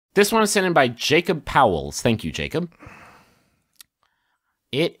This one was sent in by Jacob Powells. Thank you, Jacob.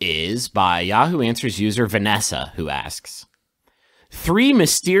 It is by Yahoo Answers user Vanessa, who asks, 3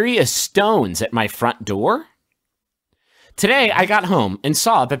 mysterious stones at my front door? Today, I got home and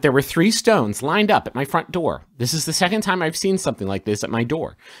saw that there were 3 stones lined up at my front door. This is the second time I've seen something like this at my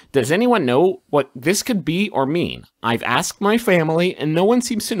door. Does anyone know what this could be or mean? I've asked my family, and no one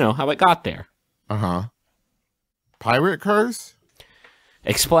seems to know how it got there. Uh-huh. Pirate curse?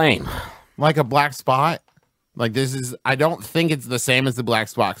 Explain. Like a black spot? Like this is, I don't think it's the same as the black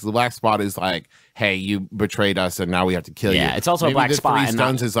spot, because the black spot is like, hey, you betrayed us and now we have to kill you. Yeah, it's also Maybe a black the spot. 3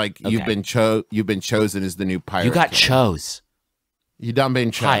 stones is like, you've been chosen as the new pirate. You got chose. You done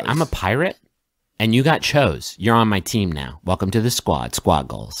been chose. Hi, I'm a pirate, and you got chose. You're on my team now. Welcome to the squad. Squad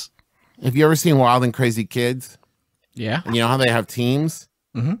goals. Have you ever seen Wild and Crazy Kids? Yeah. And you know how they have teams?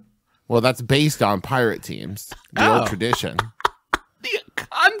 Mm-hmm. Well, that's based on pirate teams. The old tradition. The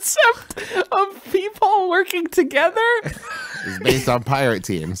concept of people working together is based on pirate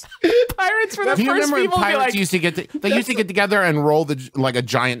teams. Pirates were the Do you first remember people when to be pirates like, used to get they used to get together and roll like a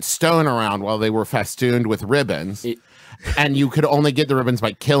giant stone around while they were festooned with ribbons. And you could only get the ribbons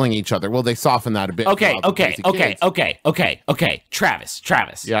by killing each other. Well, they softened that a bit. Okay. Travis.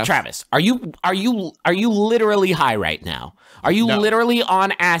 Yes? Travis, are you literally high right now? Are you literally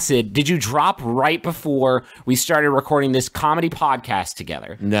on acid? Did you drop right before we started recording this comedy podcast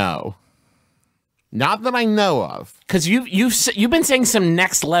together? No. Not that I know of. Because you've been saying some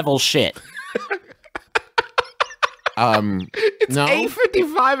next level shit. It's no.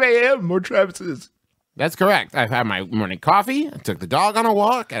 8:55 a.m. More Travis's. That's correct. I've had my morning coffee, I took the dog on a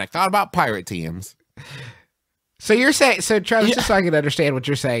walk, and I thought about pirate teams. So you're saying, Travis, just so I can understand what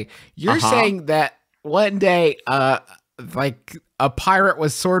you're saying, saying that one day, like a pirate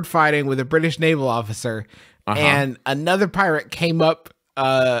was sword fighting with a British naval officer, and another pirate came up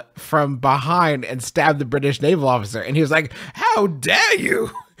from behind and stabbed the British naval officer, and he was like, "How dare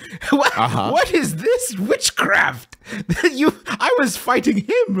you! What is this witchcraft? I was fighting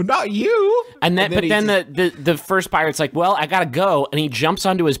him, not you." And then the first pirate's like, "Well, I gotta go," and he jumps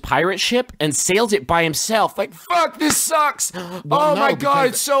onto his pirate ship and sails it by himself. Like, fuck, this sucks. Oh my god,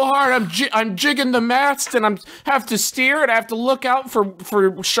 it's so hard. I'm jigging the mast, and I have to steer, and I have to look out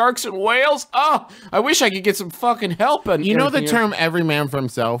for sharks and whales. Oh, I wish I could get some fucking help. And you know the term "every man for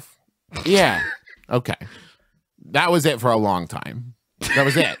himself"? Yeah. Okay. That was it for a long time. That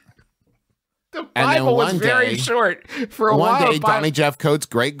was it. The Bible was very short. For a while, one day, Donnie Jeffcoat's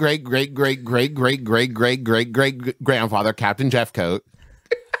great grandfather, Captain Jeffcoat,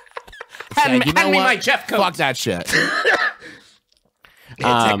 hand me my Jeffcoat. Fuck that shit. It's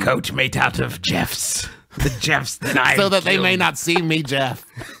a coat made out of Jeffs. The Jeffs that I so that they may not see me, Jeff.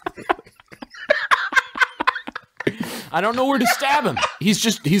 I don't know where to stab him.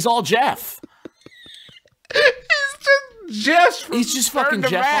 He's all Jeff. He's just fucking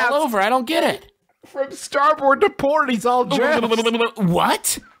Jeff all over. I don't get it. From starboard to port, he's all Jeff.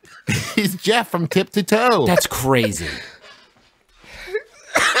 What? He's Jeff from tip to toe. That's crazy.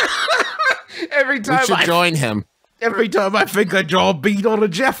 Every time we should join him. Every time I think I draw a bead on a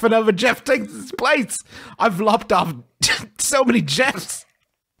Jeff, another Jeff takes his place. I've lopped off so many Jeffs.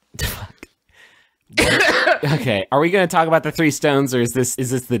 Okay, are we going to talk about the 3 stones, or is this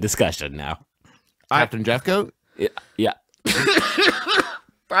the discussion now? Captain Jeffcoat? Yeah.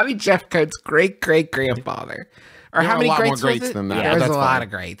 Probably Jeffcoat's great-great-grandfather. Or how many greats more greats than that? Yeah, there's a lot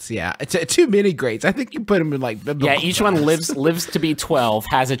of greats. Yeah, it's too many greats. I think you put them in like each one lives to be 12,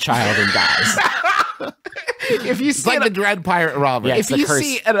 has a child, and dies. If you see like the Dread Pirate Robber. Yeah, if you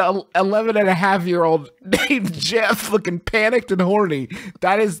see an 11-and-a-half-year-old named Jeff looking panicked and horny,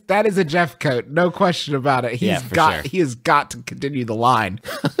 that is a Jeffcoat, no question about it. He has got to continue the line.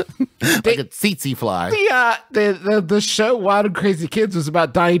 Like a tsetse fly. The show Wild and Crazy Kids was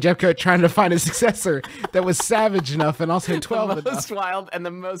about Donnie Jeffcoat trying to find a successor that was savage enough and also 12 enough. The most wild and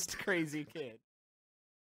the most crazy kid.